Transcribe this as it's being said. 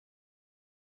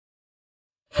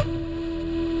Alright,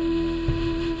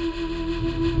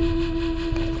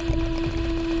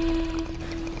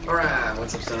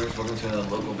 what's up, stoners? Welcome to the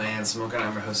local band Smokeout.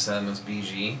 I'm your host, Suds,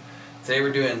 BG. Today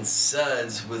we're doing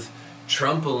Suds with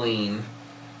Trumpauline.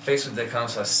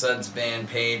 Facebook.com/Suds band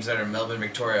page. That are Melbourne,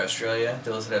 Victoria, Australia.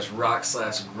 They're listed as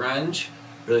rock/grunge.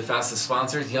 Really fastest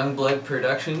sponsors: Youngblood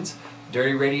Productions,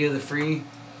 Dirty Radio, the free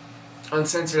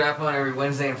uncensored app on every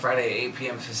Wednesday and Friday at 8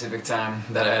 p.m. Pacific time.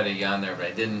 That I had a yawn there, but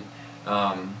I didn't.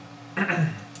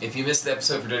 If you missed the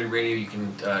episode for Dirty Radio, you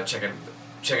can check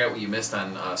out what you missed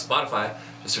on Spotify.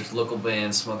 Just search local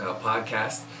band Smokeout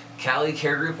podcast. Cali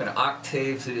Care Group and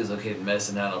Octave Studios located in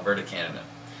Medicine Hat, Alberta, Canada.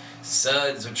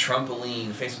 Suds with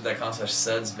Trumpauline.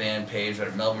 Facebook.com/Suds band page. Out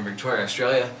of Melbourne, Victoria,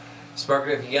 Australia. Spark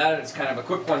it if you got it. It's kind of a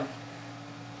quick one.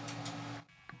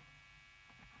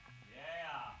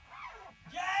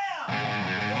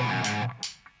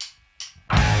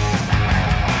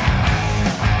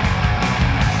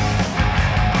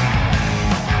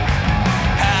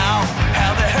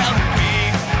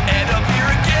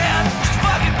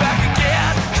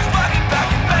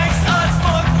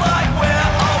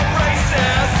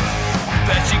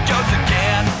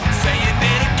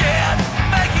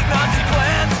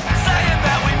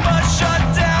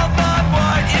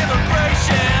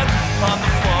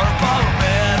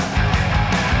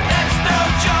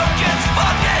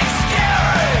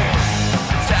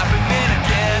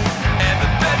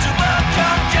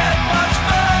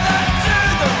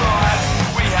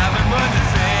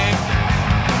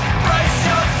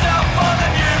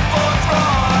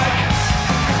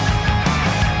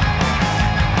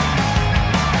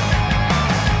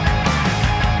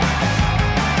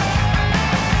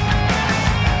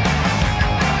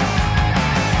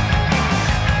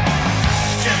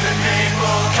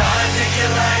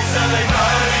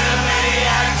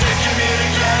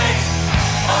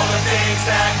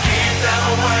 That keep them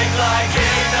awake like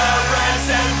ignorance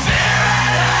and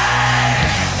tyranny.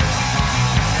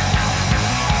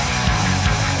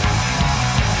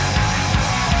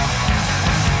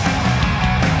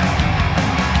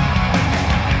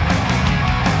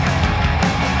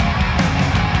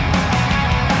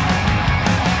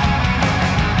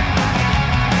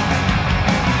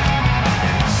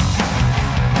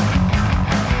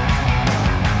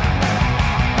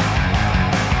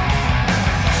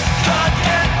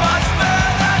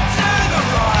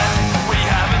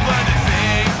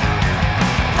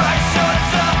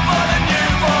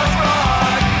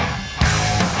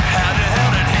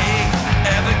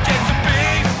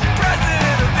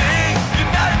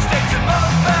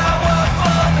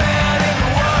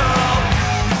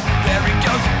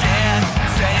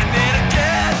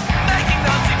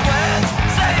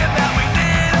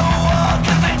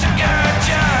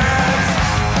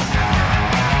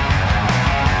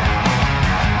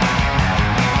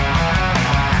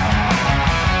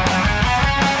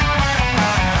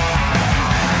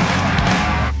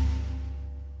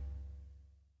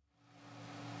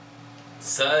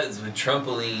 Suds with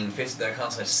Trumpauline.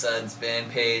 Facebook.com/Suds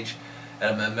band page.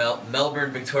 Out of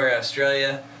Melbourne, Victoria,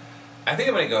 Australia. I think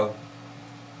I'm going to go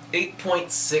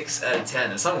 8.6 out of 10.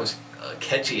 The song was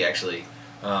catchy, actually.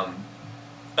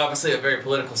 Obviously a very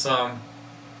political song.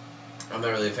 I'm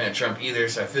not really a fan of Trump either,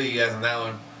 so I feel you guys on that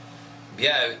one. But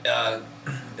yeah,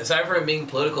 aside from it being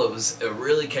political, it was a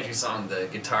really catchy song. The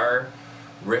guitar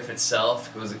riff itself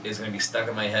is going to be stuck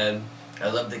in my head. I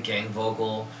love the gang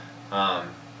vocal.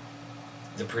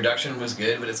 The production was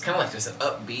good, but it's kind of like just an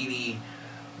upbeaty,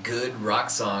 good rock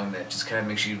song that just kind of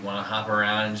makes you want to hop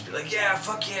around and just be like, yeah,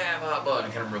 fuck yeah, blah, blah,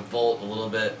 and kind of revolt a little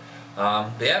bit.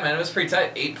 But yeah, man, it was pretty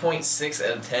tight. 8.6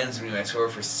 out of 10 is going to be my score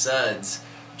for Suds.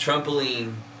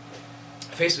 Trumpauline.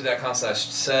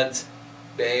 Facebook.com/Suds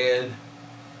band.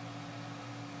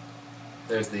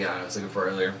 There's the I was looking for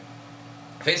earlier.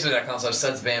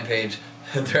 Facebook.com/Suds band page.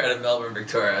 They're out of Melbourne,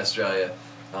 Victoria, Australia.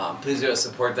 Please go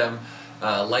support them.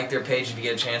 Like their page if you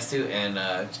get a chance to, and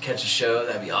catch a show.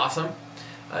 That'd be awesome.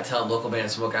 Tell them local band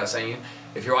Smokeout sent you.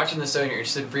 If you're watching this show and you're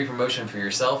interested in free promotion for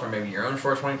yourself or maybe your own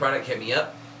 420 product, hit me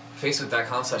up.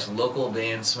 Facebook.com/local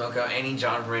band Smokeout. Any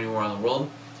genre from anywhere around the world.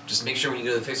 Just make sure when you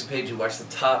go to the Facebook page you watch the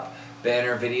top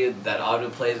banner video that auto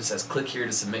plays. It says click here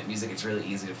to submit music. It's really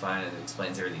easy to find and it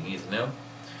explains everything you need to know.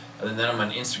 Other than that, I'm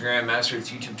on Instagram, Masters,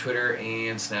 YouTube, Twitter,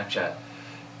 and Snapchat.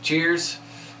 Cheers,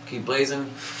 keep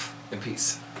blazing, and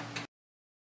peace.